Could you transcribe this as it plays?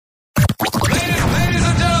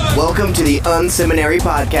Welcome to the Unseminary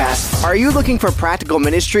Podcast. Are you looking for practical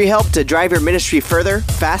ministry help to drive your ministry further,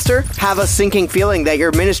 faster? Have a sinking feeling that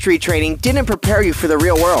your ministry training didn't prepare you for the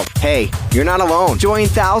real world? Hey, you're not alone. Join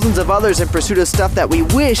thousands of others in pursuit of stuff that we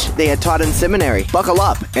wish they had taught in seminary. Buckle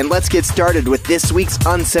up, and let's get started with this week's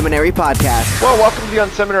Unseminary Podcast. Well, welcome to the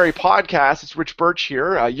Unseminary Podcast. It's Rich Birch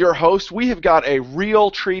here, your host. We have got a real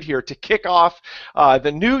treat here to kick off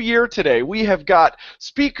the new year today. We have got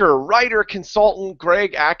speaker, writer, consultant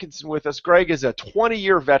Greg Atkinson with us. Greg is a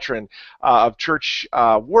 20-year veteran of church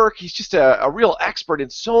work. He's just a real expert in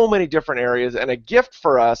so many different areas and a gift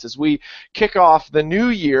for us as we kick off the new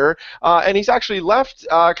year. And he's actually left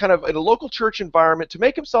kind of in a local church environment to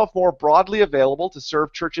make himself more broadly available to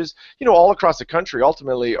serve churches, all across the country,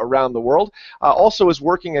 ultimately around the world. Also is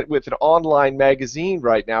working with an online magazine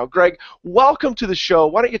right now. Greg, welcome to the show.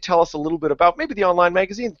 Why don't you tell us a little bit about maybe the online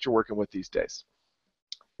magazine that you're working with these days?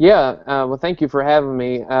 Yeah, well, thank you for having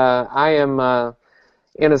me. I am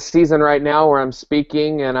in a season right now where I'm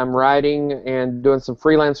speaking and I'm writing and doing some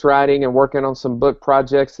freelance writing and working on some book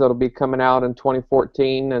projects that'll be coming out in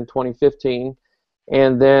 2014 and 2015.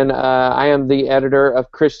 And then I am the editor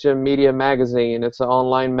of Christian Media Magazine. It's an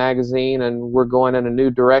online magazine, and we're going in a new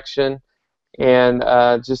direction and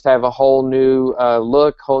just have a whole new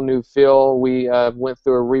look, whole new feel. We went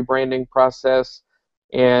through a rebranding process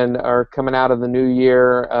and are coming out of the new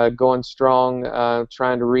year going strong,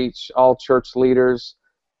 trying to reach all church leaders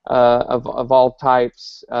of all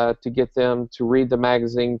types to get them to read the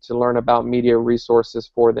magazine, to learn about media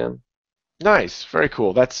resources for them. Nice, very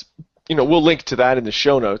cool. That's we'll link to that in the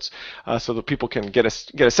show notes so that people can get a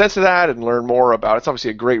sense of that and learn more about it. It's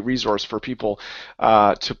obviously a great resource for people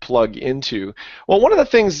to plug into. Well, one of the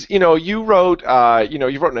things you wrote,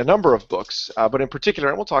 you've written a number of books, but in particular,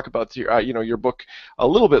 and we'll talk about your book a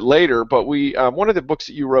little bit later. But one of the books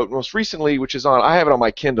that you wrote most recently, which is I have it on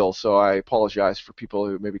my Kindle, so I apologize for people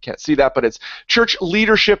who maybe can't see that. But it's Church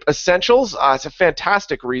Leadership Essentials. It's a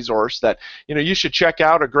fantastic resource that you should check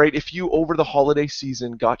out. If you over the holiday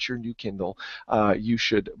season got your new Kindle, you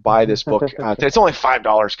should buy this book. It's only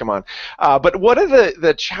 $5. Come on. But what are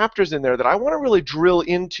the chapters in there that I want to really drill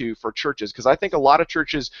into for churches, because I think a lot of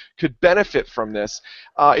churches could benefit from this,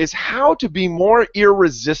 is how to be more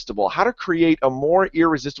irresistible, how to create a more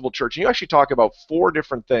irresistible church. And you actually talk about 4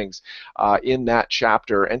 different things in that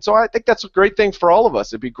chapter. And so I think that's a great thing for all of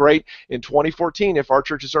us. It'd be great in 2014 if our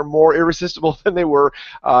churches are more irresistible than they were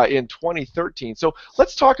in 2013. So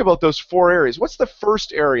let's talk about those 4 areas. What's the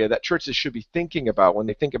first area that churches should be thinking about when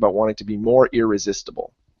they think about wanting to be more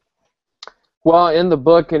irresistible? Well, in the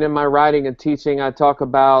book and in my writing and teaching, I talk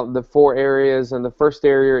about the 4 areas, and the first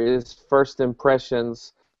area is first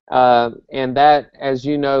impressions, and that, as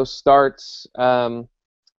you know, starts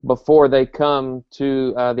before they come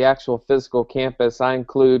to the actual physical campus. I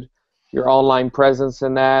include your online presence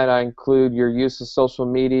in that. I include your use of social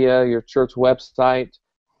media, your church website.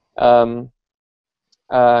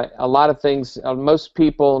 A lot of things, most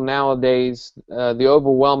people nowadays, the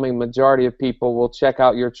overwhelming majority of people will check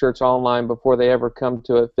out your church online before they ever come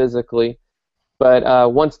to it physically.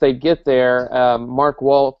 But once they get there, Mark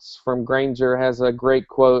Waltz from Granger has a great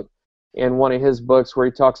quote in one of his books where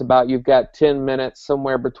he talks about you've got 10 minutes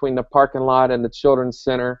somewhere between the parking lot and the children's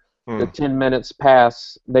center. The 10 minutes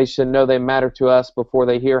pass. They should know they matter to us before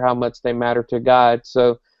they hear how much they matter to God.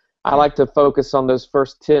 So I like to focus on those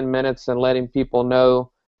first 10 minutes and letting people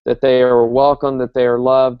know that they are welcome, that they are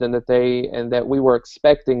loved, and that we were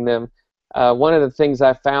expecting them. One of the things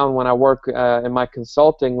I found when I work in my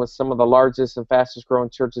consulting with some of the largest and fastest growing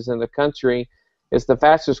churches in the country is the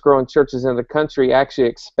fastest growing churches in the country actually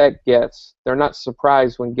expect guests. They're not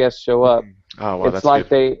surprised when guests show up. Oh, well,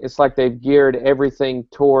 it's like they've geared everything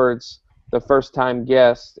towards the first time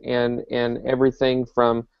guest, and everything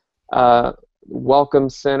from welcome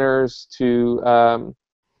centers to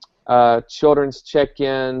children's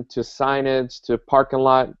check-in to signage to parking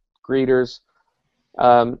lot greeters.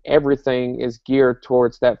 Everything is geared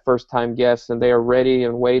towards that first-time guest, and they are ready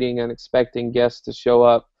and waiting and expecting guests to show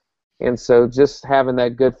up. And so just having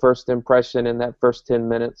that good first impression in that first 10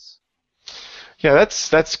 minutes. Yeah,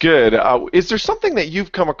 that's good. Is there something that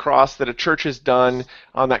you've come across that a church has done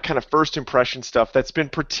on that kind of first impression stuff that's been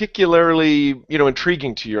particularly,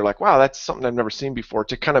 intriguing to you? You're like, wow, that's something I've never seen before,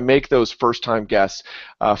 to kind of make those first-time guests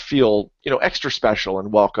feel, extra special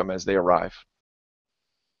and welcome as they arrive?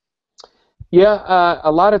 Yeah,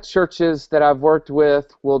 a lot of churches that I've worked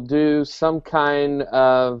with will do some kind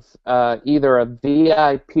of either a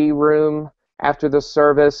VIP room after the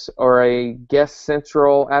service, or a guest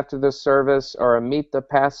central after the service, or a meet the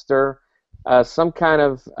pastor, some kind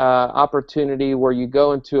of opportunity where you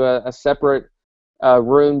go into a separate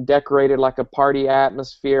room decorated like a party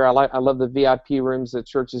atmosphere. I love the VIP rooms that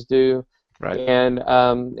churches do. Right. And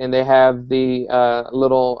they have the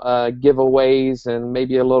little giveaways and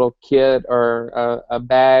maybe a little kit or a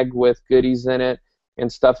bag with goodies in it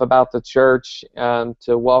and stuff about the church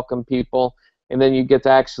to welcome people. And then you get to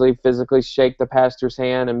actually physically shake the pastor's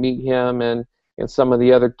hand and meet him and some of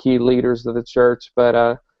the other key leaders of the church.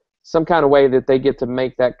 But some kind of way that they get to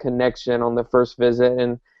make that connection on the first visit.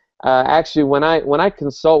 And actually, when I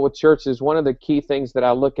consult with churches, one of the key things that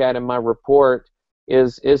I look at in my report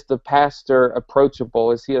is the pastor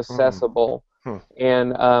approachable? Is he accessible?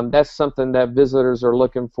 And that's something that visitors are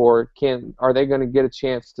looking for. Are they going to get a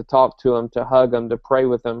chance to talk to him, to hug him, to pray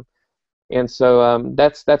with him? And so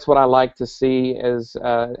that's what I like to see is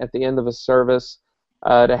at the end of a service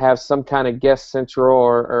to have some kind of guest central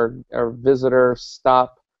or visitor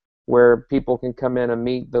stop where people can come in and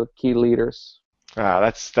meet the key leaders.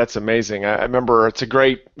 That's amazing. I remember it's a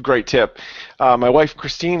great tip. My wife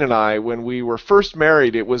Christine and I, when we were first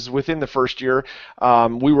married, it was within the first year,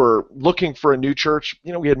 we were looking for a new church.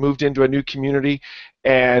 We had moved into a new community,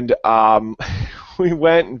 and we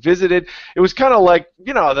went and visited. It was kind of like,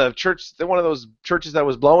 the church, one of those churches that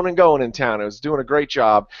was blowing and going in town. It was doing a great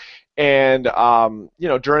job. And,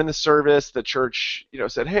 during the service, the church,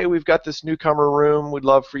 said, hey, we've got this newcomer room. We'd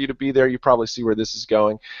love for you to be there. You probably see where this is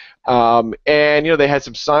going. And, they had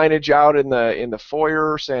some signage out in the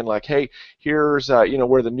foyer saying, like, hey, here's,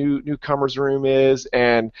 where the newcomers room is.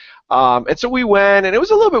 And so we went, and it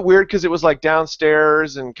was a little bit weird because it was, like,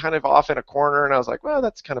 downstairs and kind of off in a corner. And I was like, well,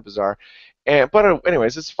 that's kind of bizarre. But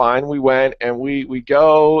anyways, it's fine. We went and we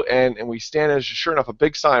go and we stand. There's sure enough a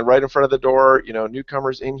big sign right in front of the door.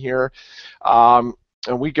 Newcomers in here. And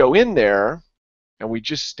we go in there and we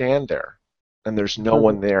just stand there, and there's no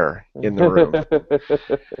one there in the room.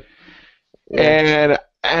 And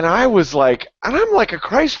I was like, and I'm like a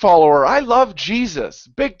Christ follower. I love Jesus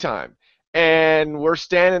big time. And we're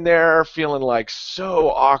standing there feeling like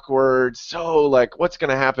so awkward, so like what's going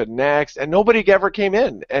to happen next, and nobody ever came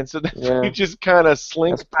in, and so then we just kind of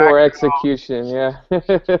slink That's back poor execution,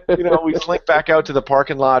 we slink back out to the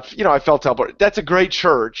parking lot. I felt teleported. That's a great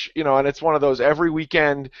church, and it's one of those every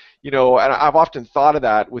weekend, and I've often thought of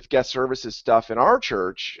that with guest services stuff in our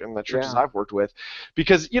church and the churches I've worked with,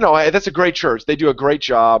 because that's a great church. They do a great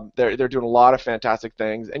job. They're doing a lot of fantastic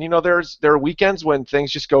things, and there are weekends when things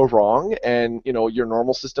just go wrong. And your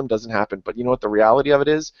normal system doesn't happen, but what the reality of it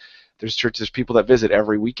is, there's people that visit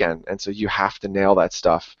every weekend, and so you have to nail that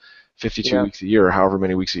stuff 52 weeks a year, or however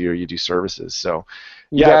many weeks a year you do services. So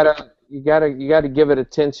you gotta give it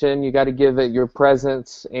attention. You got to give it your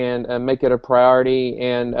presence and make it a priority.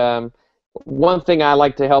 And one thing I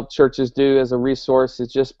like to help churches do as a resource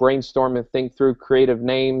is just brainstorm and think through creative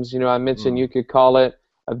names. I mentioned you could call it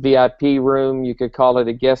a VIP room, you could call it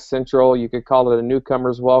a guest central, you could call it a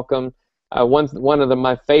newcomer's welcome. One of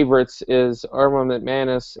my favorites is Irma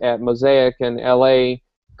McManus at Mosaic in L.A.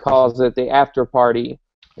 calls it the after party.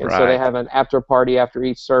 And so they have an after party after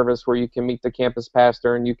each service where you can meet the campus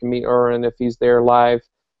pastor and you can meet Irwin if he's there live.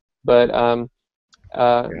 But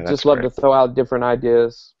just love to throw out different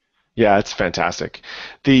ideas. Yeah, it's fantastic.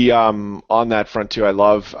 The on that front too, I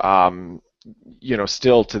love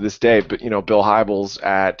still to this day, but Bill Hybels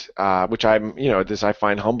at which I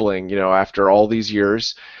find humbling. After all these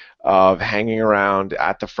years of hanging around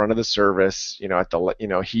at the front of the service,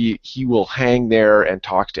 he will hang there and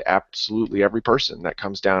talk to absolutely every person that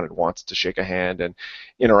comes down and wants to shake a hand and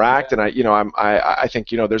interact. And I think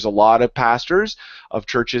there's a lot of pastors of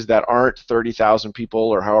churches that aren't 30,000 people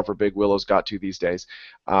or however big Willow's got to these days,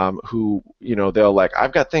 who they'll like,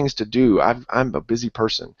 I've got things to do. I'm a busy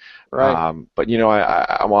person. Right. But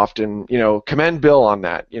I'm often commend Bill on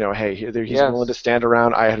that. Hey, he's willing to stand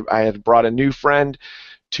around. I had brought a new friend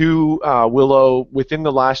to Willow within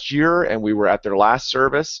the last year, and we were at their last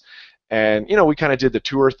service, and we kind of did the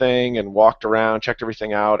tour thing and walked around, checked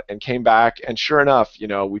everything out, and came back, and sure enough,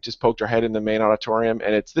 we just poked our head in the main auditorium,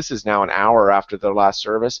 and this is now an hour after the last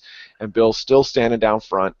service, and Bill's still standing down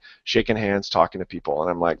front, shaking hands, talking to people, and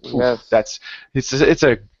I'm like, that's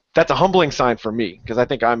a humbling sign for me, because I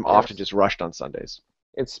think I'm often just rushed on Sundays.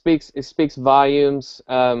 It speaks volumes.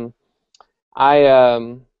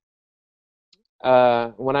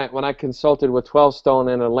 When I consulted with 12 Stone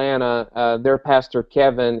in Atlanta, their pastor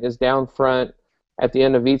Kevin is down front at the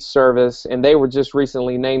end of each service, and they were just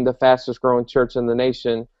recently named the fastest growing church in the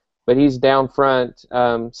nation. But he's down front,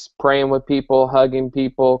 praying with people, hugging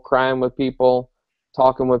people, crying with people,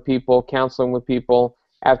 talking with people, counseling with people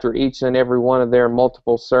after each and every one of their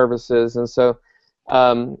multiple services. And so,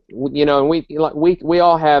 and we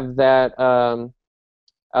all have that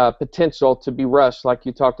potential to be rushed, like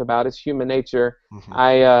you talked about. It's human nature. Mm-hmm.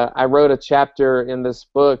 I wrote a chapter in this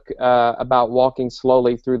book about walking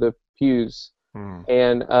slowly through the pews,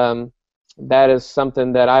 and that is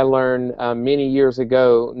something that I learned many years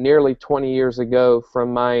ago, nearly 20 years ago,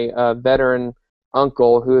 from my veteran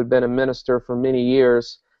uncle who had been a minister for many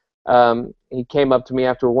years. He came up to me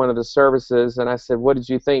after one of the services, and I said, "What did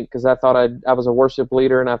you think?" Because I thought I was a worship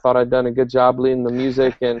leader, and I thought I'd done a good job leading the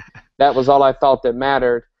music, and that was all I thought that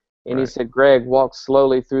mattered. And he said, "Greg, walk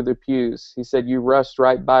slowly through the pews." He said, "You rushed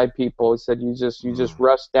right by people." He said, "You just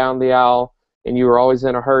rushed down the aisle, and you were always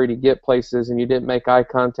in a hurry to get places, and you didn't make eye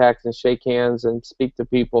contact and shake hands and speak to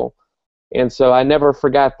people." And so I never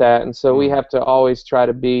forgot that. And so we have to always try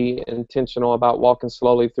to be intentional about walking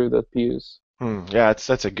slowly through the pews. Yeah,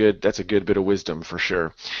 that's a good bit of wisdom for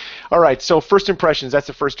sure. All right, so first impressions, that's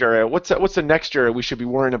the first area. What's the next area we should be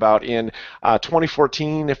worrying about in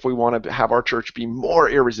 2014 if we want to have our church be more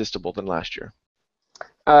irresistible than last year?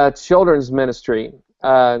 Children's ministry.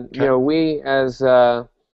 You know, we as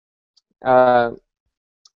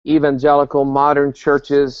evangelical modern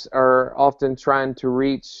churches are often trying to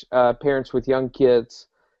reach parents with young kids,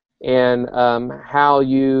 and how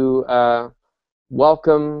you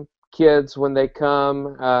welcome kids when they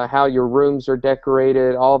come, how your rooms are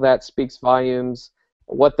decorated, all that speaks volumes.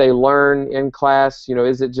 What they learn in class, you know,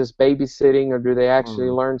 is it just babysitting, or do they actually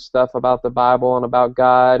learn stuff about the Bible and about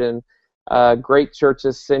God? And great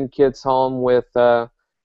churches send kids home with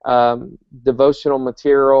devotional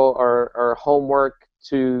material or homework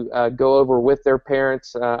to go over with their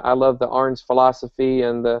parents. I love the Orange philosophy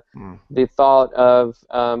and the thought of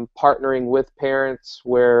partnering with parents,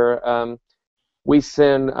 where we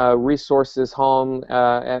send resources home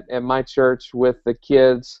at my church with the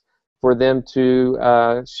kids for them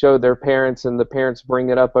to show their parents, and the parents bring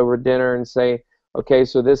it up over dinner and say, "Okay,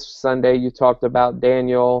 so this Sunday you talked about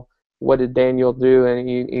Daniel. What did Daniel do?" And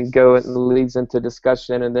you go and leads into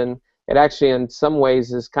discussion, and then it actually in some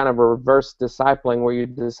ways is kind of a reverse discipling, where you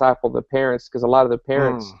disciple the parents, because a lot of the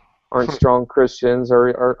parents aren't strong Christians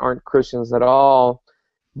or aren't Christians at all.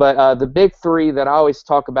 But the big three that I always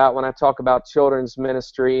talk about when I talk about children's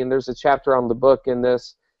ministry, and there's a chapter on the book in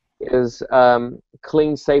this, is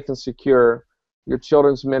clean, safe, and secure. Your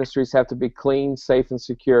children's ministries have to be clean, safe, and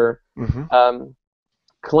secure.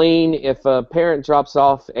 Clean, if a parent drops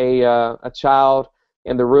off a child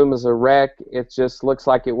and the room is a wreck, it just looks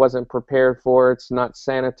like it wasn't prepared for, it's not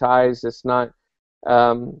sanitized, it's not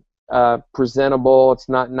presentable, it's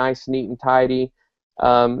not nice, neat, and tidy,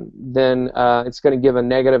 then it's going to give a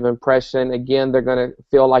negative impression. Again, they're going to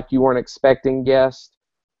feel like you weren't expecting guests,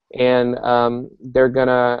 and they're going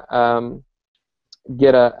to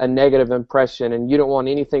get a negative impression, and you don't want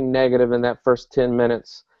anything negative in that first 10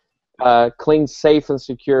 minutes. Clean, safe, and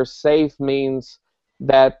secure. Safe means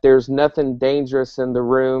that there's nothing dangerous in the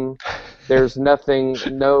room. There's nothing,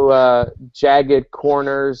 no jagged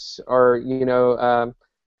corners or, you know,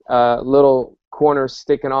 little corners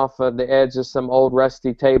sticking off of the edge of some old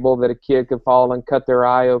rusty table that a kid could fall and cut their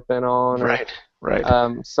eye open on,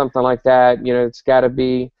 or something like that. You know, it's got to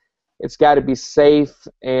be safe,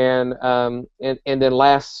 and then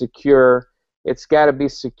last, secure. It's got to be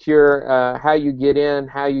secure. How you get in,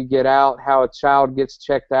 how you get out, how a child gets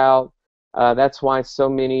checked out. That's why so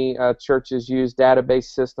many churches use database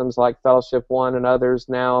systems like Fellowship One and others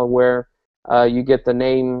now, where you get the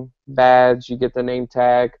name badge, you get the name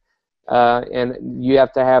tag, and you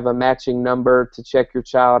have to have a matching number to check your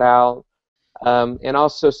child out. And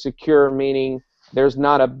also secure, meaning there's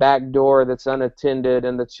not a back door that's unattended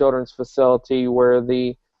in the children's facility where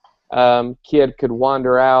the kid could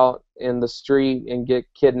wander out in the street and get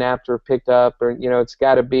kidnapped or picked up, or, you know, it's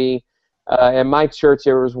got to be. At my church,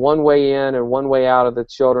 there was one way in and one way out of the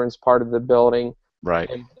children's part of the building. Right.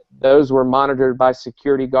 And those were monitored by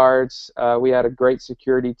security guards. We had a great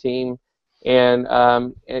security team, and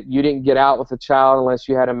you didn't get out with a child unless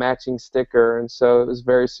you had a matching sticker, and so it was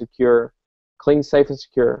very secure. Clean, safe, and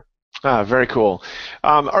secure. Very cool.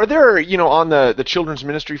 Are there, you know, on the children's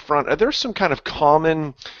ministry front, are there some kind of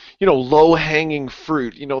common, you know, low-hanging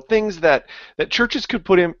fruit, you know, things that churches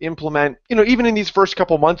could implement, you know, even in these first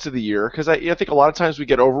couple months of the year? Because I think a lot of times we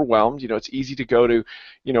get overwhelmed. You know, it's easy to go to,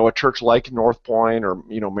 you know, a church like North Point or,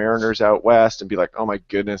 you know, Mariners out west and be like, oh my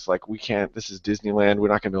goodness, like we can't, this is Disneyland, we're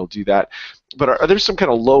not going to be able to do that. But are there some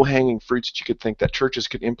kind of low-hanging fruits that you could think that churches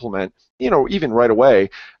could implement, you know, even right away,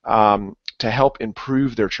 to help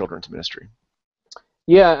improve their children's ministry?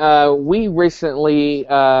 Yeah, we recently,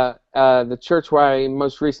 the church where I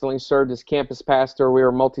most recently served as campus pastor, we were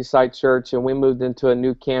a multi-site church, and we moved into a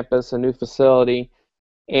new campus, a new facility,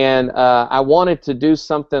 And I wanted to do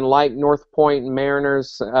something like North Point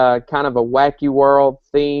Mariners, kind of a Wacky World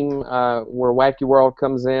theme, where Wacky World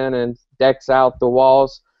comes in and decks out the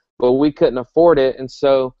walls, but we couldn't afford it, and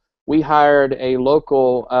so we hired a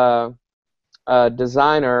local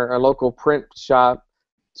designer, a local print shop,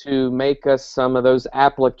 to make us some of those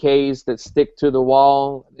appliques that stick to the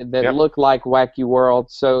wall that Yep. look like Wacky World.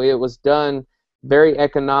 So it was done very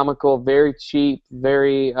economical, very cheap,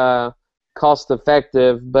 very cost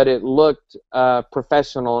effective, but it looked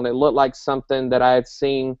professional, and it looked like something that I had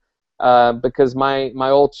seen because my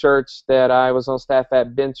old church that I was on staff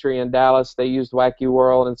at, Bentry in Dallas, they used Wacky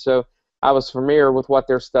World, and so I was familiar with what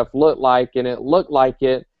their stuff looked like, and it looked like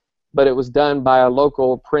it, but it was done by a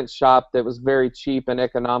local print shop that was very cheap and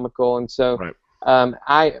economical. And so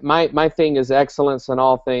Right. my thing is excellence in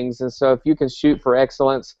all things, and so if you can shoot for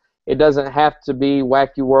excellence, it doesn't have to be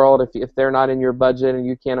Wacky World if they're not in your budget and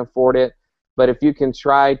you can't afford it. But if you can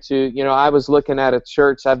try to, I was looking at a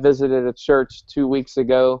church. I visited a church 2 weeks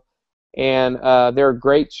ago, and they're a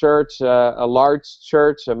great church, a large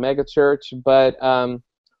church, a mega church, but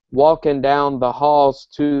walking down the halls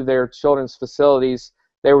to their children's facilities,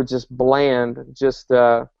 they were just bland.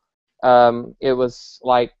 It was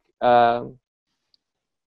like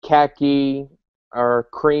khaki or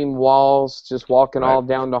cream walls, just walking Right. all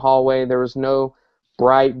down the hallway. There was no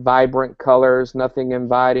bright, vibrant colors, nothing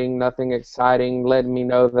inviting, nothing exciting, letting me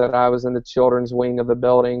know that I was in the children's wing of the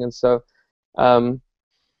building. And so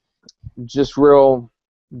just real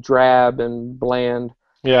drab and bland.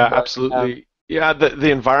 Yeah, But absolutely. Yeah,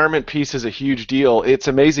 the environment piece is a huge deal. It's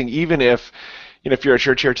amazing, even if, if you're at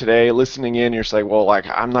church here today, listening in, you're just like, well, like,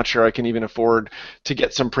 I'm not sure I can even afford to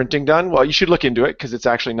get some printing done. Well, you should look into it because it's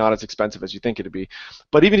actually not as expensive as you think it'd be.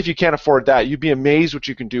 But even if you can't afford that, you'd be amazed what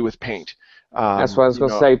you can do with paint. that's what I was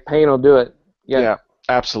going to say. Paint will do it. Yeah,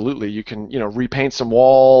 absolutely. You can, repaint some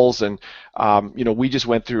walls, and we just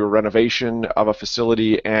went through a renovation of a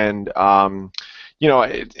facility, and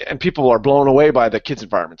and people are blown away by the kids'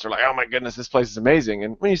 environments. They're like, "Oh my goodness, this place is amazing!"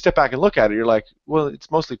 And when you step back and look at it, you're like, "Well,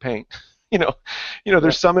 it's mostly paint."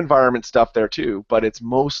 There's some environment stuff there too, but it's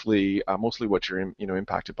mostly what you're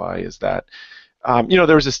impacted by is that.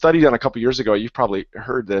 There was a study done a couple years ago. You've probably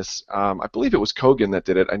heard this. I believe it was Kogan that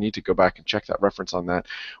did it. I need to go back and check that reference on that,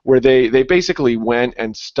 where they basically went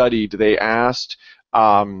and studied. They asked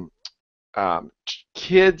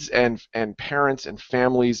kids and parents and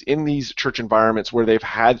families in these church environments where they've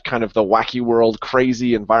had kind of the wacky world,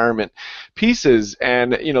 crazy environment pieces,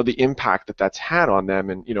 and the impact that that's had on them,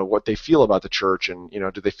 and what they feel about the church, and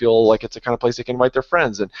do they feel like it's the kind of place they can invite their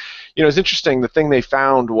friends. And it's interesting. The thing they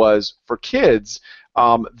found was for kids,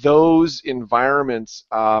 those environments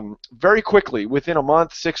very quickly, within a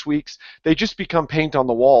month, 6 weeks, they just become paint on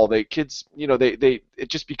the wall. Kids, it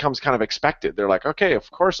just becomes kind of expected. They're like, okay, of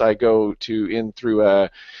course I go in through a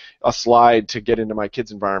slide to get into my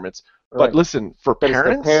kids' environments. Right. But listen, for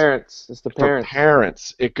parents, it's the parents. For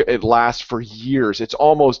parents, it lasts for years. It's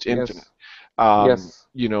almost infinite. Yes.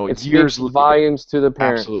 It Years speaks volumes to the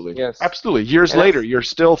parents. Absolutely. Yes. Absolutely. Years later, you're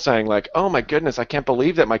still saying like, "Oh my goodness, I can't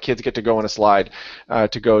believe that my kids get to go on a slide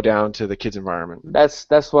to go down to the kids' environment."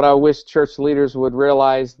 That's what I wish church leaders would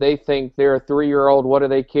realize. They think they're a 3-year-old. What do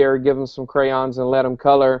they care? Give them some crayons and let them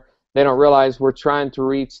color. They don't realize we're trying to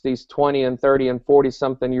reach these 20 and 30 and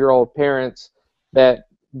 40-something-year-old parents that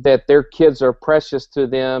their kids are precious to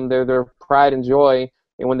them. They're their pride and joy.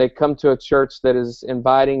 And when they come to a church that is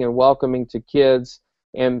inviting and welcoming to kids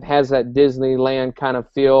and has that Disneyland kind of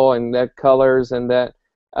feel and that colors and that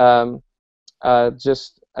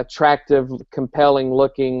just attractive,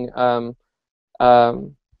 compelling-looking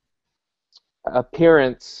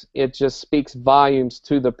appearance, it just speaks volumes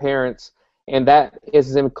to the parents. And that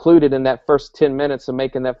is included in that first 10 minutes of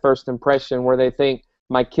making that first impression, where they think,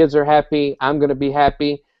 my kids are happy, I'm going to be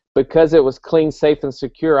happy. Because it was clean, safe, and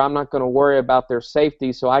secure, I'm not going to worry about their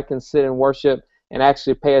safety, so I can sit and worship and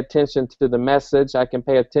actually pay attention to the message. I can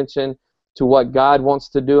pay attention to what God wants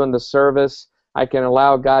to do in the service. I can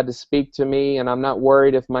allow God to speak to me, and I'm not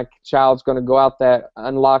worried if my child's going to go out that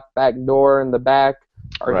unlocked back door in the back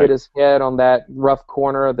or hit his head on that rough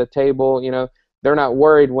corner of the table. They're not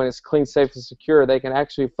worried when it's clean, safe, and secure. They can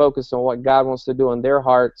actually focus on what God wants to do in their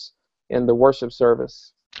hearts in the worship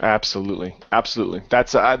service. Absolutely, absolutely.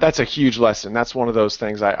 That's a huge lesson. That's one of those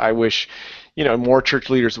things I wish, more church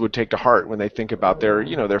leaders would take to heart when they think about their,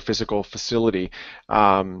 their physical facility,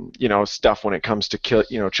 stuff when it comes to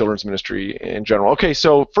children's ministry in general. Okay,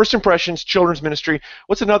 so first impressions, children's ministry.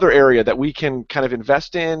 What's another area that we can kind of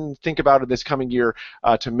invest in, think about in this coming year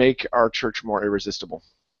to make our church more irresistible?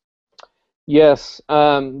 Yes.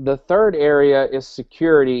 The third area is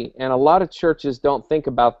security, and a lot of churches don't think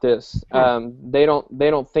about this. Hmm. They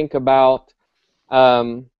don't think about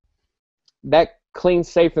um, that clean,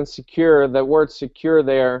 safe, and secure. The word secure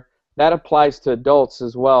there, that applies to adults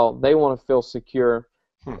as well. They want to feel secure.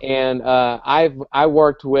 Hmm. And I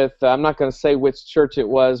worked with, I'm not going to say which church it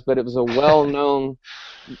was, but it was a well-known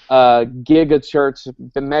giga church,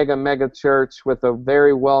 the mega church with a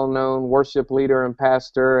very well-known worship leader and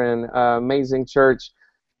pastor, and amazing church.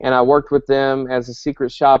 And I worked with them as a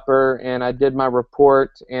secret shopper, and I did my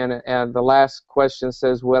report. And the last question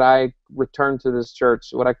says, would I return to this church?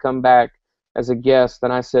 Would I come back as a guest?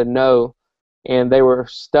 And I said no. And they were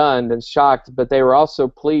stunned and shocked, but they were also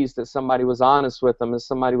pleased that somebody was honest with them and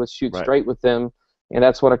somebody would shoot Right. straight with them. And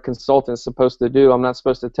that's what a consultant's supposed to do. I'm not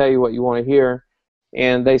supposed to tell you what you want to hear.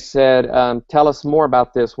 And they said, tell us more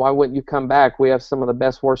about this. Why wouldn't you come back? We have some of the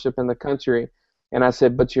best worship in the country. And I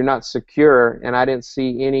said, but you're not secure. And I didn't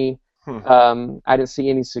see any, I didn't see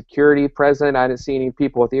any security present. I didn't see any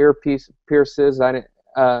people with pierces.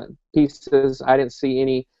 Pieces. I didn't see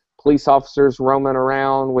any police officers roaming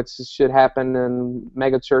around, which should happen in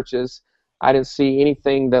mega churches. I didn't see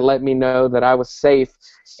anything that let me know that I was safe.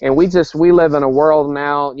 And we live in a world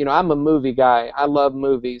now, I'm a movie guy. I love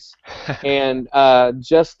movies. And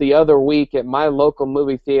just the other week at my local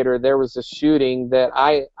movie theater, there was a shooting that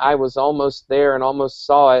I was almost there and almost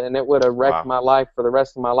saw it, and it would have wrecked Wow. my life for the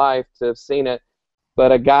rest of my life to have seen it.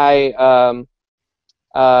 But a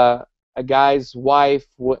guy's wife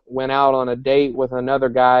went out on a date with another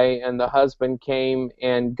guy, and the husband came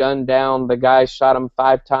and gunned down the guy, shot him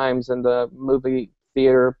 5 times in the movie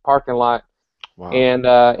theater parking lot. Wow. And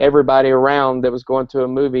everybody around that was going to a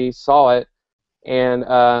movie saw it, and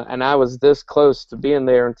I was this close to being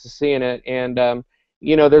there and to seeing it. And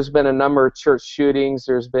there's been a number of church shootings.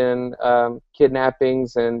 There's been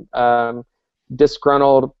kidnappings and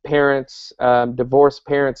disgruntled parents, divorced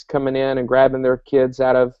parents coming in and grabbing their kids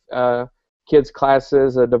out of kids'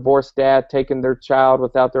 classes, a divorced dad taking their child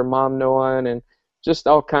without their mom knowing, and just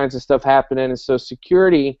all kinds of stuff happening. And so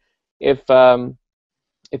security,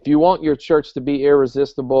 if you want your church to be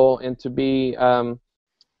irresistible and to be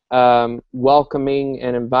welcoming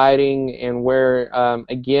and inviting, and where,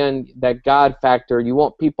 again, that God factor, you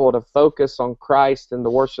want people to focus on Christ in the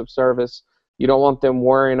worship service. You don't want them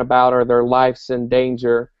worrying about or their life's in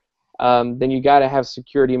danger. Then you got to have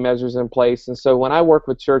security measures in place. And so when I work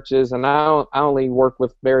with churches, and I only work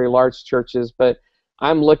with very large churches, but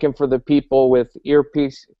I'm looking for the people with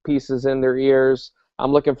earpieces in their ears.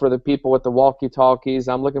 I'm looking for the people with the walkie-talkies.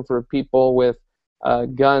 I'm looking for people with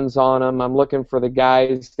guns on them. I'm looking for the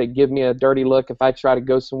guys that give me a dirty look if I try to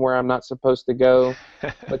go somewhere I'm not supposed to go,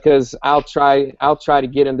 because I'll try to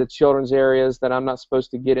get into children's areas that I'm not supposed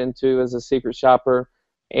to get into as a secret shopper.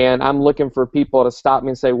 And I'm looking for people to stop me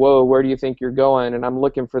and say, whoa, where do you think you're going? And I'm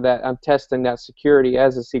looking for that. I'm testing that security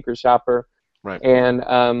as a secret shopper. Right.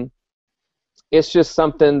 And it's just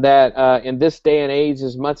something that in this day and age,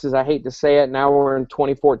 as much as I hate to say it, now we're in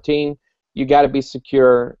 2014, you got to be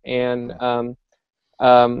secure. And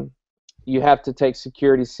you have to take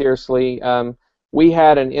security seriously. We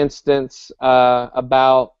had an instance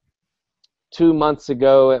about 2 months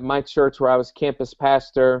ago at my church where I was campus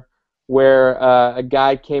pastor, where a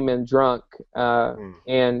guy came in drunk,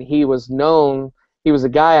 and he was a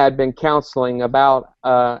guy I'd been counseling about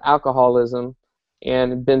alcoholism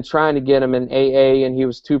and been trying to get him in AA, and he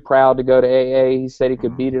was too proud to go to AA. He said he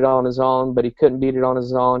could beat it on his own, but he couldn't beat it on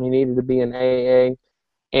his own. He needed to be in AA.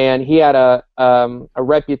 And he had a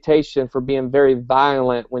reputation for being very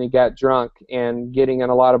violent when he got drunk and getting in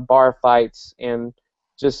a lot of bar fights and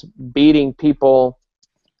just beating people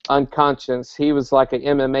unconscious. He was like an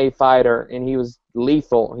MMA fighter, and he was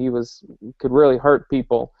lethal. He could really hurt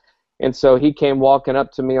people. And so he came walking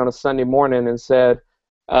up to me on a Sunday morning and said,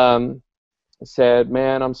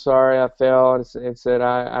 man, I'm sorry I fell. And said,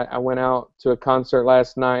 I went out to a concert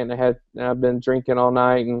last night, and I've been drinking all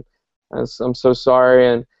night, and I'm so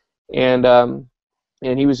sorry. And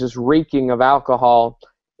he was just reeking of alcohol.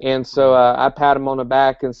 And so I pat him on the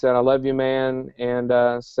back and said, I love you, man,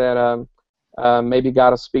 and said, maybe God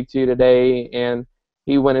will speak to you today. And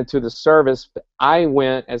he went into the service. I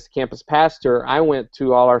went, as campus pastor, I went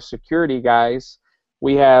to all our security guys.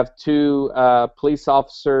 We have 2 police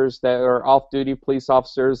officers that are off-duty police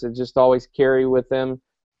officers that just always carry with them.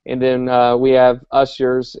 And then we have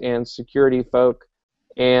ushers and security folk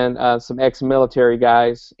and some ex-military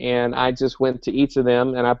guys. And I just went to each of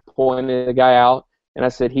them, and I pointed the guy out, and I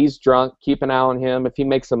said, he's drunk. Keep an eye on him. If he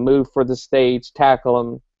makes a move for the stage, tackle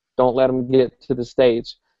him. Don't let him get to the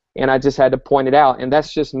stage. and I just had to point it out. And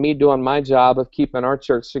that's just me doing my job of keeping our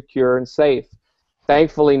church secure and safe.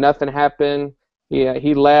 Thankfully, nothing happened.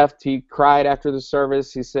 He left. He cried after the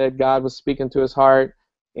service. He said God was speaking to his heart,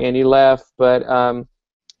 and he left. But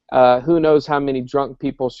who knows how many drunk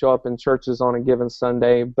people show up in churches on a given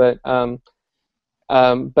Sunday. But I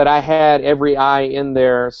had every eye in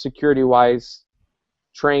there, security-wise,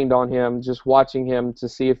 trained on him, just watching him to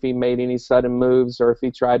see if he made any sudden moves or if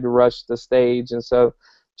he tried to rush the stage. And so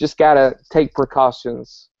just got to take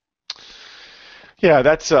precautions. Yeah,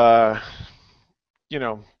 that's,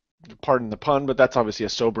 pardon the pun, but that's obviously a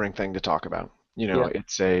sobering thing to talk about. Yeah.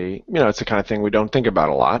 It's the kind of thing we don't think about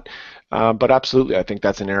a lot. But absolutely, I think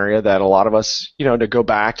that's an area that a lot of us,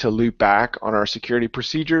 to loop back on our security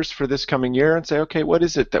procedures for this coming year and say, okay, what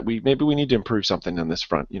is it that maybe we need to improve something on this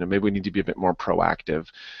front? Maybe we need to be a bit more proactive.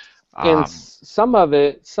 And some of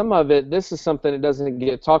it, this is something that doesn't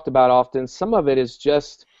get talked about often. Some of it is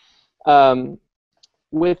just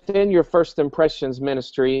within your first impressions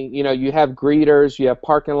ministry. You have greeters, you have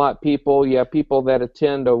parking lot people, you have people that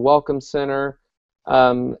attend a welcome center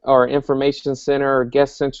or information center or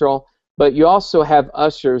guest central, but you also have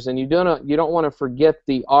ushers, and you don't want to forget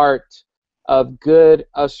the art of good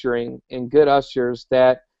ushering and good ushers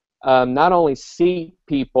that not only seat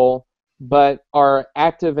people but are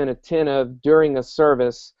active and attentive during a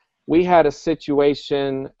service. We had a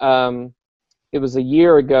situation, it was a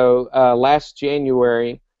year ago, last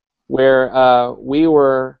January, where we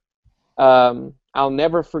were, I'll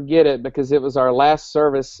never forget it because it was our last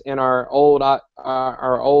service in our old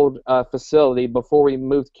facility before we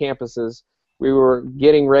moved campuses. We were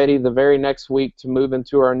getting ready the very next week to move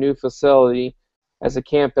into our new facility as a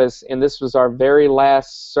campus, and this was our very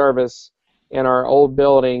last service in our old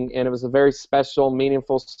building, and it was a very special,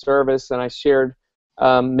 meaningful service, and I shared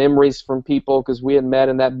memories from people because we had met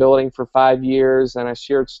in that building for 5 years, and I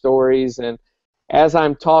shared stories. And as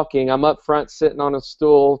I'm talking, I'm up front sitting on a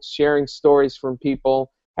stool sharing stories from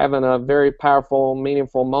people, having a very powerful,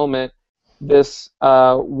 meaningful moment. This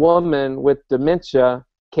woman with dementia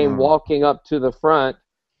came walking up to the front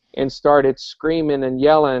and started screaming and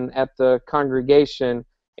yelling at the congregation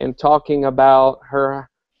and talking about her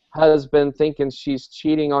husband, thinking she's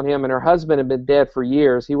cheating on him, and her husband had been dead for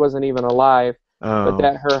years. He wasn't even alive. But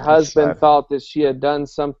that her husband thought that she had done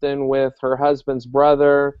something with her husband's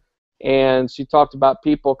brother, and she talked about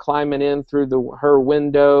people climbing in through her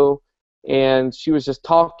window, and she was just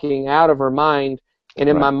talking out of her mind. And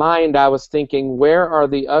in my mind, I was thinking, where are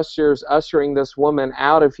the ushers ushering this woman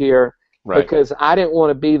out of here? Right. Because I didn't want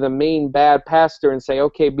to be the mean, bad pastor and say,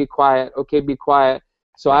 okay, be quiet, okay, be quiet.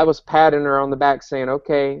 So I was patting her on the back saying,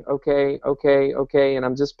 okay, okay, okay, okay, and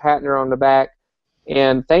I'm just patting her on the back.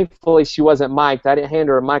 And thankfully she wasn't mic'd. I didn't hand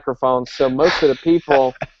her a microphone, so most of the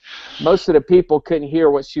people couldn't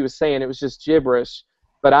hear what she was saying. It was just gibberish.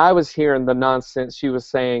 But I was hearing the nonsense she was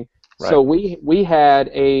saying. Right. So we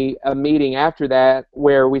had a meeting after that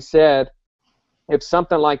where we said, if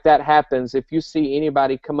something like that happens, if you see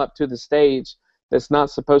anybody come up to the stage that's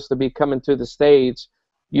not supposed to be coming to the stage,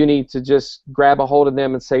 you need to just grab a hold of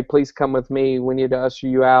them and say, please come with me. We need to usher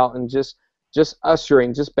you out. And just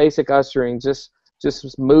ushering, just basic ushering, just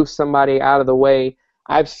move somebody out of the way.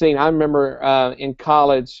 I remember in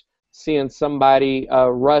college seeing somebody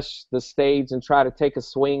rush the stage and try to take a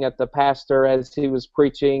swing at the pastor as he was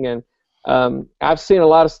preaching. And I've seen a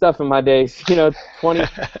lot of stuff in my days,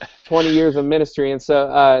 20 years of ministry. And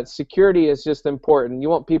so security is just important. You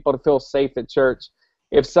want people to feel safe at church.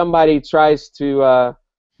 If somebody tries to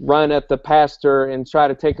run at the pastor and try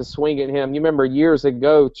to take a swing at him. You remember years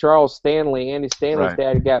ago, Andy Stanley's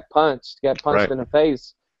dad got punched in the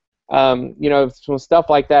face. When stuff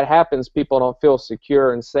like that happens, people don't feel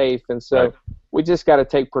secure and safe, and so we just got to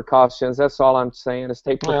take precautions. That's all I'm saying, is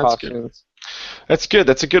take precautions. That's good.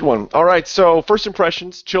 That's a good one. All right, so first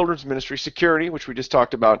impressions, children's ministry, security, which we just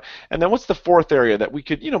talked about, and then what's the fourth area that we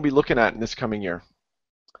could, be looking at in this coming year?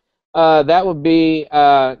 That would be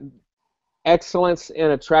excellence in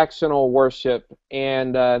attractional worship,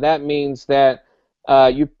 and that means that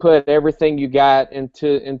you put everything you got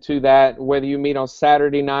into that, whether you meet on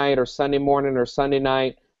Saturday night or Sunday morning or Sunday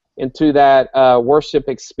night, into that worship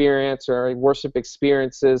experience or worship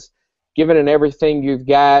experiences, giving it everything you've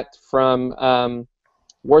got from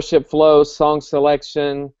worship flow, song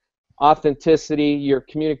selection, authenticity, your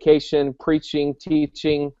communication, preaching,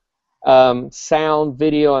 teaching, sound,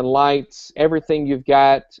 video, and lights, everything you've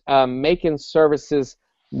got, making services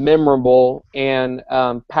memorable and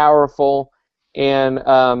powerful. And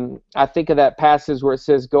I think of that passage where it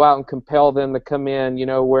says, go out and compel them to come in,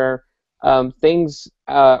 where things,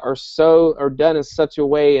 are done in such a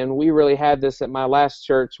way, and we really had this at my last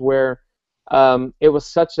church, where it was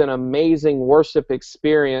such an amazing worship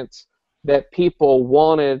experience that people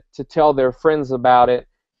wanted to tell their friends about it.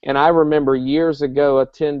 And I remember years ago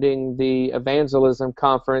attending the evangelism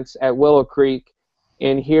conference at Willow Creek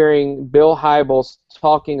and hearing Bill Hybels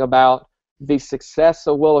talking about the success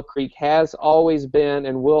of Willow Creek has always been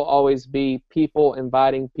and will always be people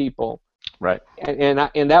inviting people. Right. And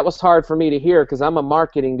that was hard for me to hear because I'm a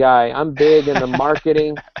marketing guy. I'm big into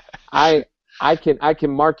marketing. I can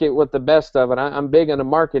market with the best of it. I'm big into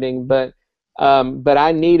marketing, but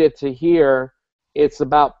I needed to hear it's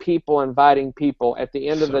about people inviting people. At the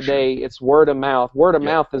end of the day, it's word of mouth. Word of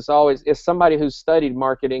mouth is always, as somebody who's studied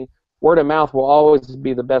marketing, word of mouth will always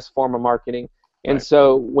be the best form of marketing. And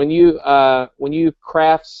so when you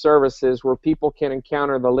craft services where people can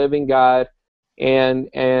encounter the living God,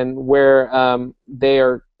 and where they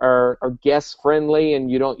are guest friendly,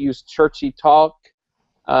 and you don't use churchy talk,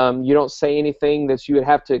 you don't say anything that you would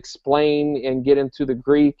have to explain and get into the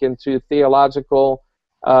Greek and to theological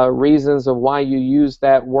reasons of why you use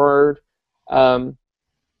that word. We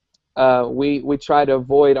try to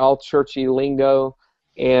avoid all churchy lingo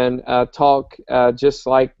and talk just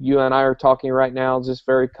like you and I are talking right now, just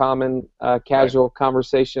very common, casual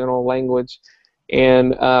conversational language,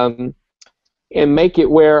 and make it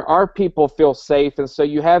where our people feel safe. And so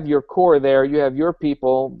you have your core there, you have your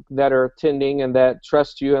people that are attending and that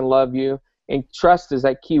trust you and love you, and trust is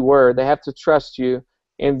that key word. They have to trust you,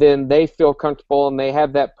 and then they feel comfortable, and they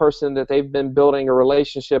have that person that they've been building a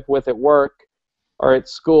relationship with at work or at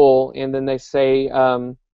school, and then they say,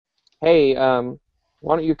 hey,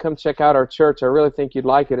 why don't you come check out our church? I really think you'd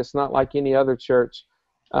like it. It's not like any other church.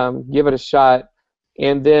 Give it a shot.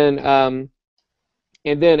 And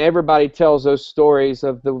then everybody tells those stories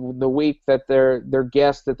of the week that their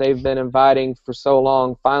guest that they've been inviting for so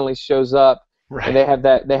long finally shows up, and they have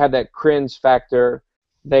that cringe factor.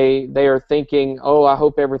 They are thinking, oh, I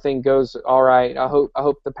hope everything goes all right. I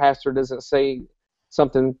hope the pastor doesn't say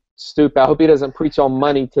something stupid. I hope he doesn't preach on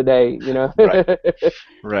money today.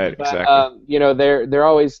 Right, but, exactly.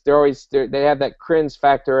 they have that cringe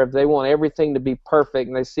factor of they want everything to be perfect,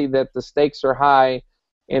 and they see that the stakes are high.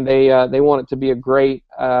 And they want it to be a great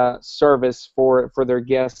service for their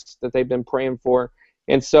guests that they've been praying for.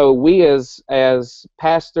 And so we as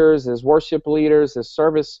pastors, as worship leaders, as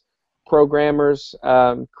service programmers,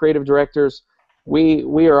 creative directors,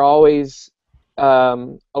 we are always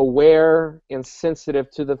aware and sensitive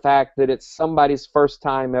to the fact that it's somebody's first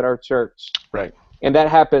time at our church. Right. And that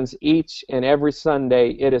happens each and every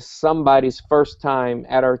Sunday. It is somebody's first time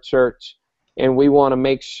at our church. And we want to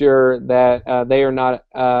make sure that they are not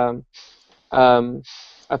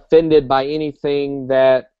offended by anything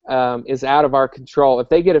that is out of our control. If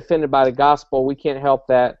they get offended by the gospel, we can't help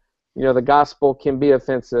that. The gospel can be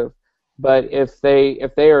offensive. But if they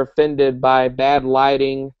are offended by bad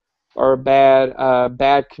lighting or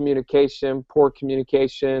bad communication, poor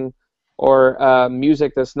communication, or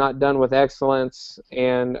music that's not done with excellence,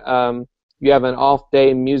 and you have an off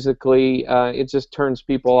day musically, it just turns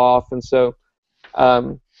people off. And so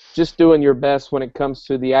just doing your best when it comes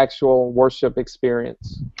to the actual worship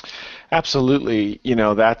experience. Absolutely.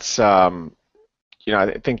 That's I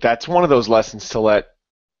think that's one of those lessons to let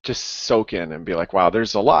just soak in and be like, wow,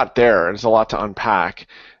 there's a lot there. There's a lot to unpack.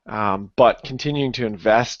 But continuing to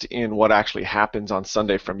invest in what actually happens on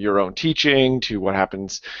Sunday, from your own teaching to what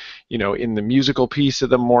happens, in the musical piece of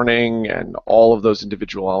the morning, and all of those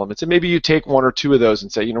individual elements. And maybe you take one or two of those and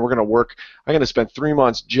say, I'm going to spend 3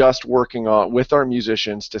 months just working on with our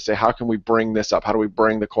musicians to say, how can we bring this up? How do we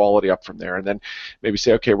bring the quality up from there? And then maybe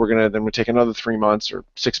say, okay, we'll take another 3 months or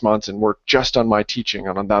 6 months and work just on my teaching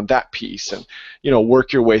on that piece, and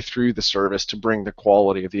work your way through the service to bring the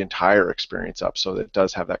quality of the entire experience up, so that it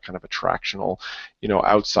does have that kind of attractional,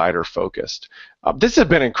 outsider focused. This has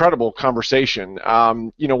been an incredible conversation.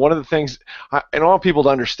 One of the things I want people to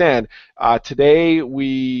understand, today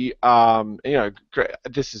we,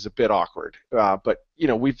 this is a bit awkward, but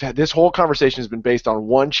we've had this whole conversation has been based on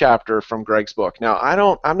one chapter from Greg's book. Now,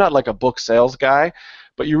 I'm not like a book sales guy,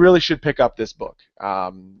 but you really should pick up this book.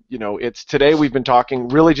 It's today we've been talking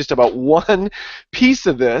really just about one piece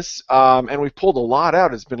of this, and we've pulled a lot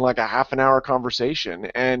out. It's been like a half an hour conversation.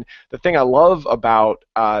 And the thing I love about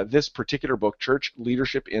this particular book, Church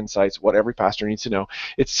Leadership Insights: What Every Pastor Needs to Know,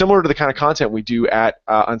 it's similar to the kind of content we do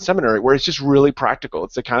on seminary, where it's just really practical.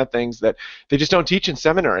 It's the kind of things that they just don't teach in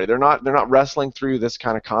seminary. They're not wrestling through this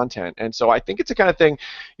kind of content. And so I think it's the kind of thing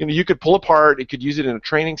you could pull apart. You could use it in a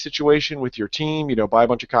training situation with your team. Buy a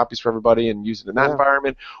bunch of copies for everybody and use it in that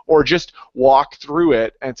environment, or just walk through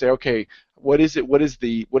it and say, okay, what is it? What is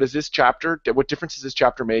this chapter? What difference does this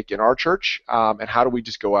chapter make in our church? And how do we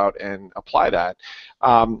just go out and apply that?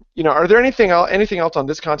 Are there anything else on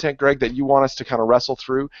this content, Greg, that you want us to kind of wrestle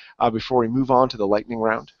through before we move on to the lightning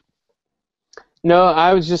round? No,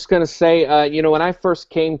 I was just going to say, when I first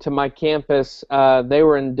came to my campus, they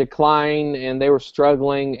were in decline and they were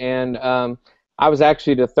struggling, and I was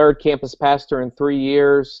actually the third campus pastor in 3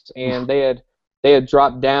 years, and they had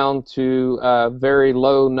dropped down to a very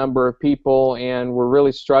low number of people and were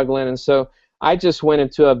really struggling. And so I just went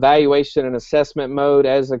into evaluation and assessment mode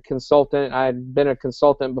as a consultant. I had been a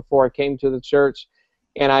consultant before I came to the church,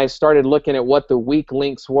 and I started looking at what the weak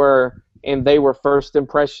links were, and they were first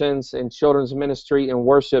impressions in children's ministry and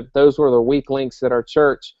worship. Those were the weak links at our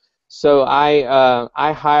church. So I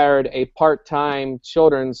hired a part-time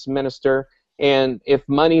children's minister. And if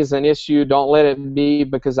money is an issue, don't let it be,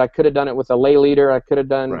 because I could have done it with a lay leader. I could have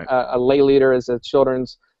done a lay leader as a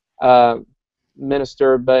children's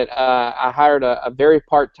minister, but I hired a very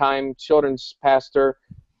part-time children's pastor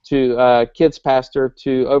kids pastor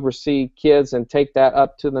to oversee kids and take that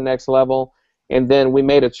up to the next level. And then we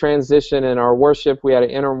made a transition in our worship. We had an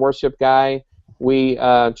interim worship guy. We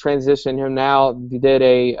transitioned him now. We did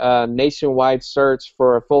a nationwide search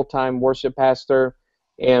for a full-time worship pastor,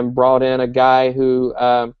 and brought in a guy who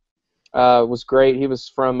was great. He was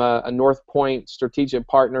from a North Point Strategic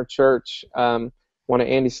Partner Church, one of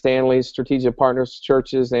Andy Stanley's Strategic Partners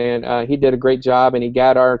churches, and he did a great job, and he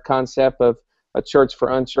got our concept of a church for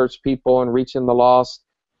unchurched people and reaching the lost,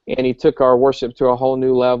 and he took our worship to a whole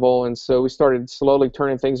new level. And so we started slowly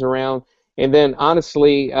turning things around. And then,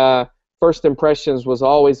 honestly, first impressions was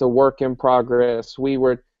always a work in progress. We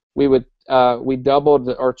doubled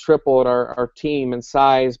or tripled our team in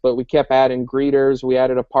size, but we kept adding greeters. We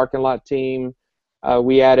added a parking lot team.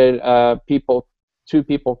 We added two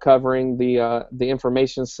people covering the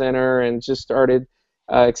information center, and just started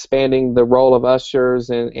expanding the role of ushers,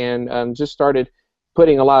 and just started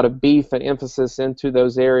putting a lot of beef and emphasis into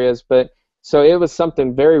those areas. But so it was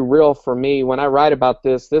something very real for me. When I write about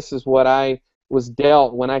this, this is what I was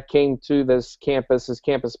dealt when I came to this campus as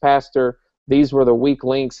campus pastor. These were the weak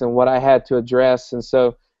links and what I had to address. And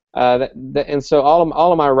so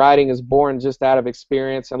all of my writing is born just out of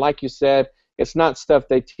experience. And like you said, it's not stuff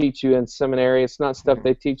they teach you in seminary. It's not stuff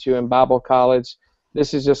they teach you in Bible college.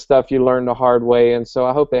 This is just stuff you learn the hard way. And so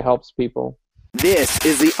I hope it helps people. This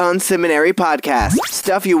is the Unseminary Podcast.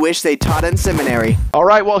 Stuff you wish they taught in seminary. All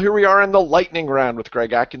right, well, here we are in the lightning round with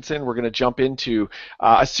Greg Atkinson. We're going to jump into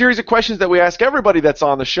a series of questions that we ask everybody that's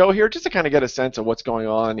on the show here, just to kind of get a sense of what's going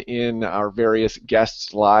on in our various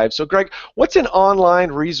guests' lives. So, Greg, what's an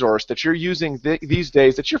online resource that you're using these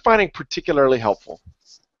days that you're finding particularly helpful?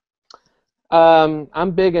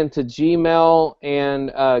 I'm big into Gmail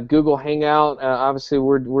and Google Hangout. Obviously,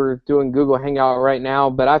 we're doing Google Hangout right now,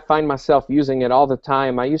 but I find myself using it all the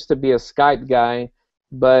time. I used to be a Skype guy,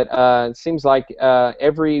 but it seems like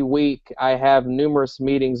every week I have numerous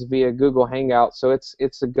meetings via Google Hangout, so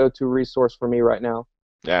it's a go-to resource for me right now.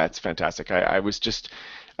 Yeah, it's fantastic. I was just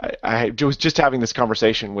having this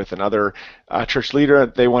conversation with another church leader.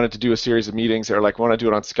 They wanted to do a series of meetings. They were like, want to do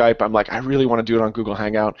it on Skype? I'm like, I really want to do it on Google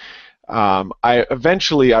Hangout. I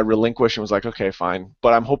relinquished and was like, okay, fine,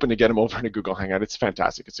 but I'm hoping to get them over into Google Hangout. It's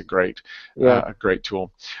fantastic. It's a great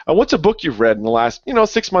tool. What's a book you've read in the last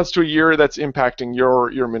 6 months to a year that's impacting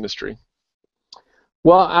your ministry?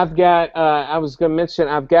 Well, I've got I was going to mention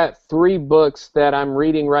I've got 3 books that I'm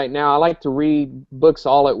reading right now. I like to read books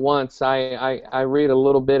all at once. I read a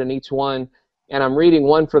little bit in each one, and I'm reading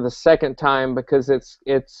one for the second time because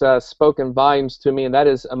it's spoken volumes to me, and that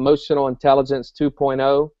is Emotional Intelligence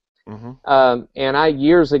 2.0. Mm-hmm. And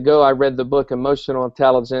years ago I read the book Emotional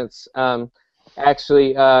Intelligence.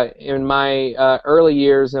 Actually, in my early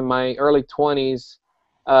years, in my early 20s,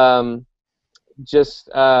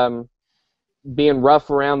 being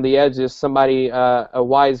rough around the edges, somebody, a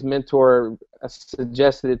wise mentor,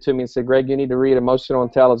 suggested it to me and said, Greg, you need to read Emotional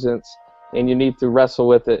Intelligence, and you need to wrestle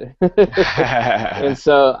with it. And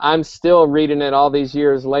so I'm still reading it all these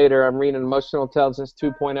years later. I'm reading Emotional Intelligence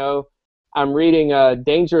 2.0. I'm reading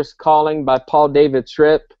Dangerous Calling by Paul David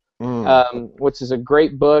Tripp, which is a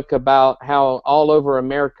great book about how all over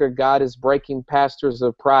America God is breaking pastors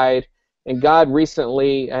of pride. And God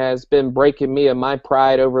recently has been breaking me of my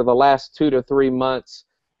pride over the last 2 to 3 months.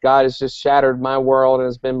 God has just shattered my world and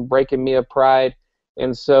has been breaking me of pride.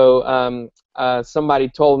 And so somebody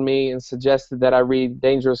told me and suggested that I read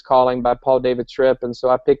Dangerous Calling by Paul David Tripp, and so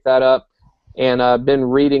I picked that up. And I've been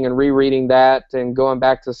reading and rereading that and going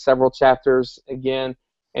back to several chapters again.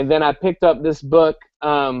 And then I picked up this book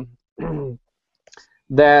that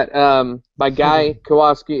by Guy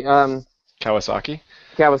Kowalski. Kawasaki.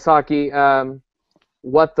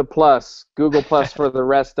 What the plus, Google Plus for the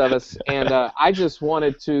rest of us. And I just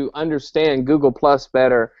wanted to understand Google Plus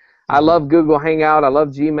better. I love Google Hangout. I love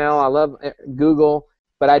Gmail. I love Google,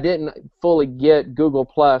 but I didn't fully get Google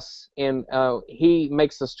Plus. And he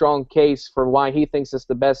makes a strong case for why he thinks it's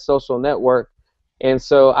the best social network. And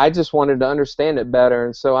so I just wanted to understand it better.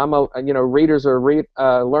 And so readers are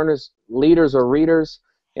learners, leaders are readers,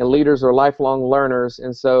 and leaders are lifelong learners.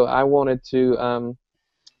 And so I wanted to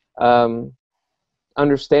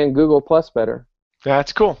understand Google Plus better.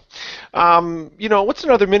 That's cool. What's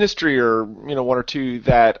another ministry or one or two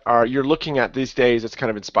that you're looking at these days that's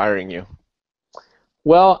kind of inspiring you?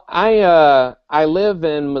 Well, I live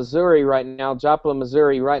in Missouri right now, Joplin,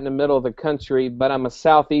 Missouri, right in the middle of the country, but I'm a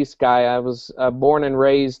Southeast guy. I was born and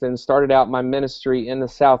raised and started out my ministry in the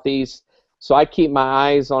Southeast, so I keep my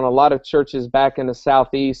eyes on a lot of churches back in the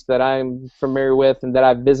Southeast that I'm familiar with and that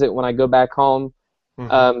I visit when I go back home.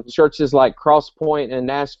 Churches like Cross Point in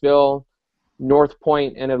Nashville, North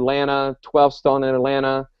Point in Atlanta, 12 Stone in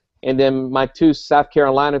Atlanta, and then my two South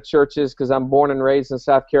Carolina churches, because I'm born and raised in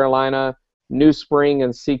South Carolina, New Spring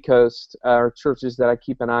and Seacoast are churches that I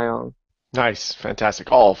keep an eye on. Nice,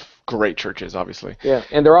 fantastic. All great churches, obviously. Yeah,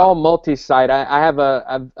 and they're all multi-site. I have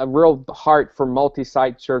a real heart for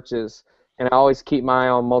multi-site churches, and I always keep my eye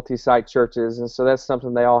on multi-site churches, and so that's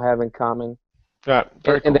something they all have in common. Yeah,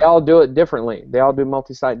 very cool. And they all do it differently. They all do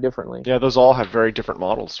multi-site differently. Yeah, those all have very different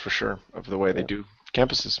models for sure of the way they do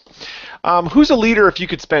campuses. Who's a leader if you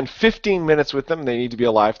could spend 15 minutes with them? They need to be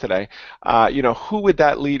alive today. Who would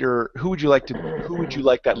that leader? Who would you like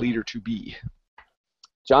that leader to be?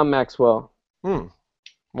 John Maxwell.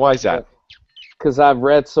 Why is that? Because I've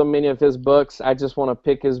read so many of his books. I just want to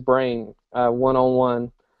pick his brain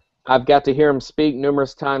one-on-one. I've got to hear him speak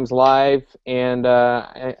numerous times live, and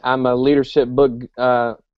I'm a leadership book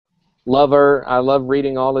lover. I love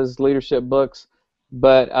reading all his leadership books,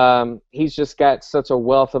 but he's just got such a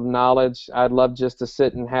wealth of knowledge. I'd love just to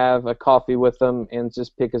sit and have a coffee with him and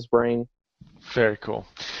just pick his brain. Very cool.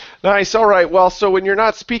 Nice. All right. Well, so when you're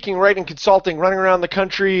not speaking, writing, consulting, running around the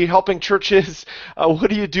country, helping churches,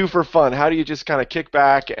 what do you do for fun? How do you just kind of kick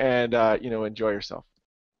back and enjoy yourself?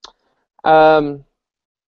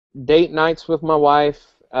 Date nights with my wife,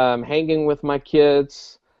 hanging with my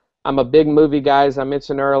kids. I'm a big movie guy, as I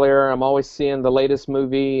mentioned earlier. I'm always seeing the latest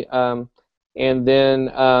movie, and then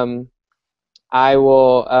I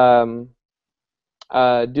will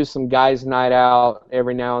do some guys' night out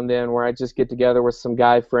every now and then, where I just get together with some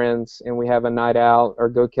guy friends and we have a night out or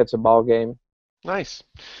go catch a ball game. Nice.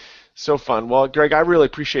 So fun. Well, Greg, I really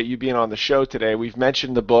appreciate you being on the show today. We've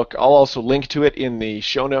mentioned the book. I'll also link to it in the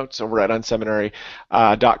show notes over at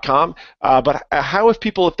unseminary.com. But how, if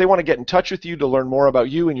they want to get in touch with you to learn more about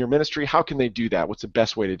you and your ministry, how can they do that? What's the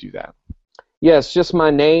best way to do that? Yes, just my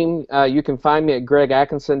name. You can find me at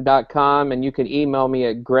gregatkinson.com, and you can email me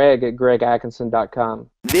at greg@gregatkinson.com.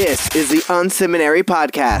 This is the Unseminary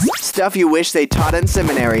Podcast. Stuff you wish they taught in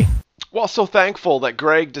seminary. Well, so thankful that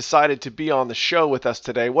Greg decided to be on the show with us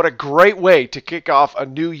today. What a great way to kick off a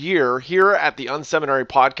new year here at the Unseminary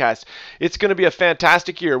Podcast. It's going to be a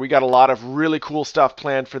fantastic year. We got a lot of really cool stuff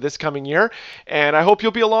planned for this coming year, and I hope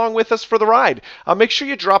you'll be along with us for the ride. Make sure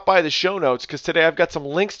you drop by the show notes, because today I've got some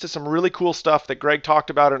links to some really cool stuff that Greg talked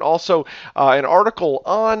about, and also an article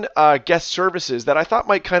on guest services that I thought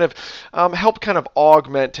might kind of help kind of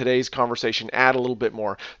augment today's conversation, add a little bit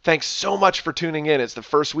more. Thanks so much for tuning in. It's the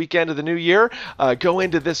first weekend of the new year. Go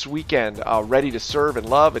into this weekend ready to serve and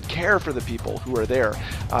love and care for the people who are there.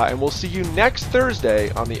 And we'll see you next Thursday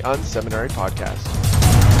on the Unseminary Podcast.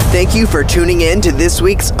 Thank you for tuning in to this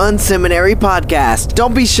week's Unseminary Podcast.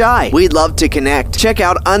 Don't be shy. We'd love to connect. Check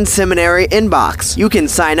out Unseminary Inbox. You can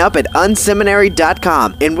sign up at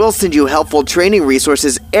unseminary.com, and we'll send you helpful training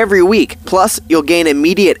resources every week. Plus, you'll gain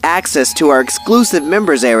immediate access to our exclusive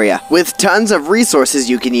members area with tons of resources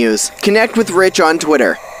you can use. Connect with Rich on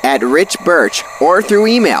Twitter at Rich Birch or through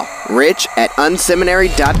email,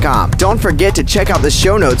 rich@unseminary.com. Don't forget to check out the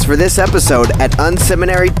show notes for this episode at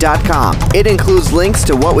unseminary.com. It includes links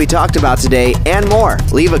to what we talked about today and more.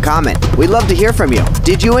 Leave a comment. We'd love to hear from you.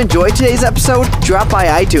 Did you enjoy today's episode? Drop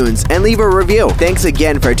by iTunes and leave a review. Thanks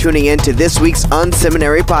again for tuning in to this week's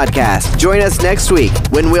Unseminary Podcast. Join us next week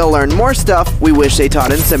when we'll learn more stuff we wish they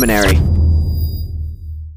taught in seminary.